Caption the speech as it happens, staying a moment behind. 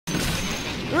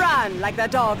Run like the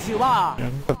dogs you are.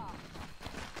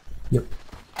 Yep.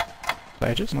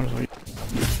 Aegis, might as well.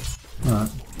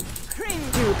 Alright.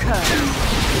 You curse.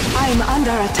 I'm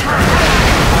under attack.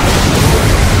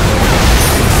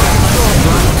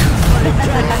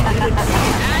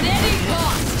 At any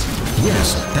cost. Yes,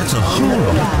 that's a whole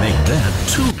lot. Make that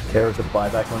two. Care of the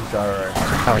buyback on Gyro.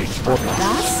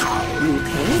 Thus, you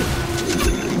pay.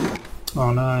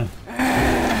 Oh no.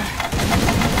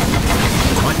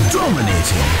 Quite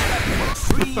dominating.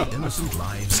 3 innocent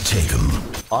lives taken.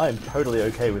 I'm totally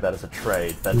okay with that as a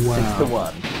trade. That's Wow. 6 to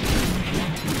 1.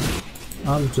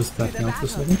 I'm just backing off for a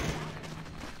second.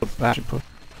 Actually put.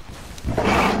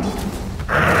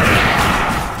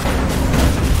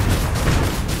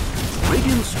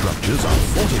 Radiant structures are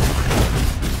fortified.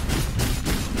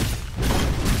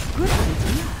 Good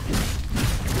idea.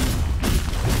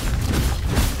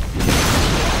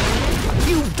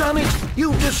 You've done it!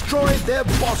 You've destroyed their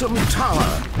bottom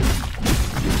tower!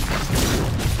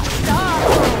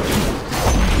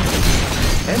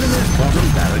 Enemy's bottom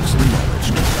barracks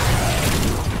demolished.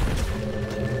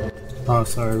 Oh,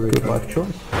 sorry, really. Good life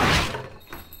choice.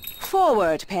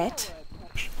 Forward, pet.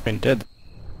 Been dead.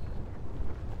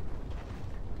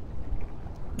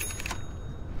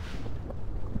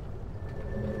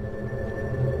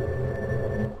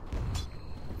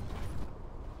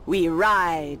 We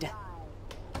ride.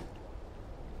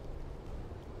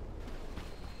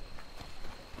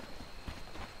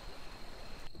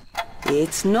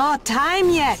 It's not time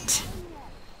yet.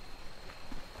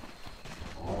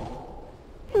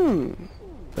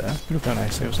 There. Could have done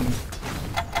AC or something.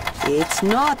 It's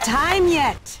not time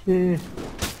yet. You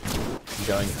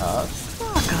going hard?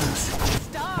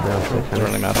 Doesn't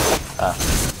really matter. Ah,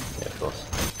 yeah, of course.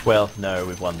 Well, no,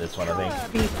 we've won this one, I think.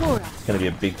 Before us. It's going to be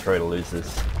a big throw to lose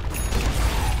this.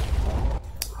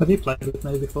 Have you played with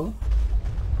me before?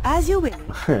 As you will.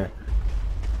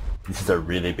 This is a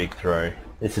really big throw.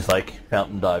 This is like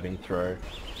fountain diving throw.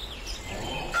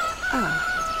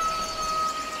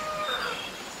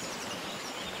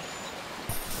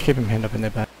 Keep him hand up in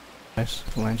their base.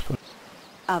 The lane's put.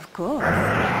 Of course.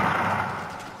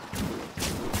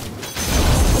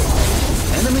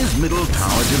 Enemy's middle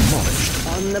tower demolished.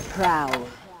 On the prowl.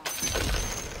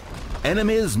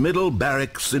 Enemy's middle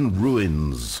barracks in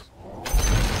ruins.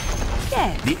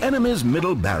 Yes. The enemy's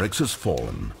middle barracks has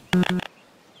fallen.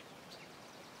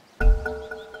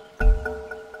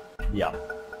 Yeah.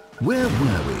 Where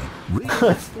were we?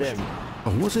 That's them.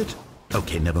 Or was it?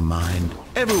 Okay, never mind.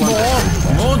 Everyone,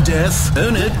 more death,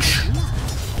 ownage.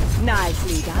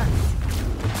 Nicely done.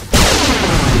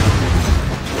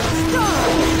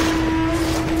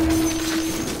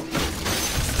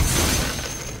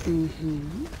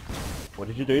 What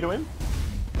did you do to him?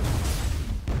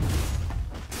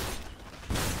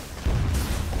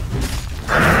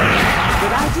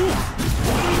 Good idea.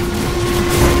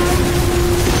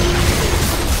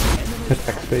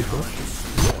 Attack speed,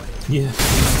 Yeah.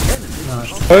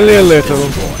 Nice. Only a little.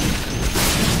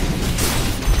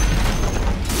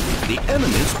 The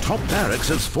enemy's top barracks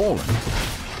has fallen.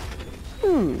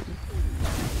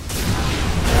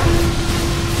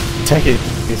 Take it.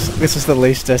 This is the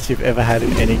least deaths you've ever had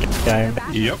in any game.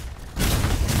 Yep.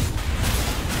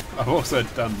 I've also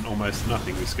done almost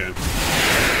nothing this game.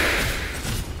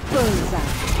 Bullseye.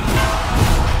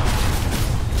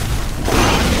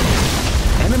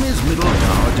 Enemy's middle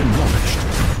tower demolished.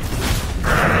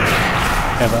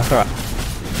 Ever. Alright.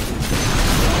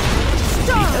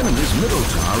 The enemy's middle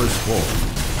tower has fallen.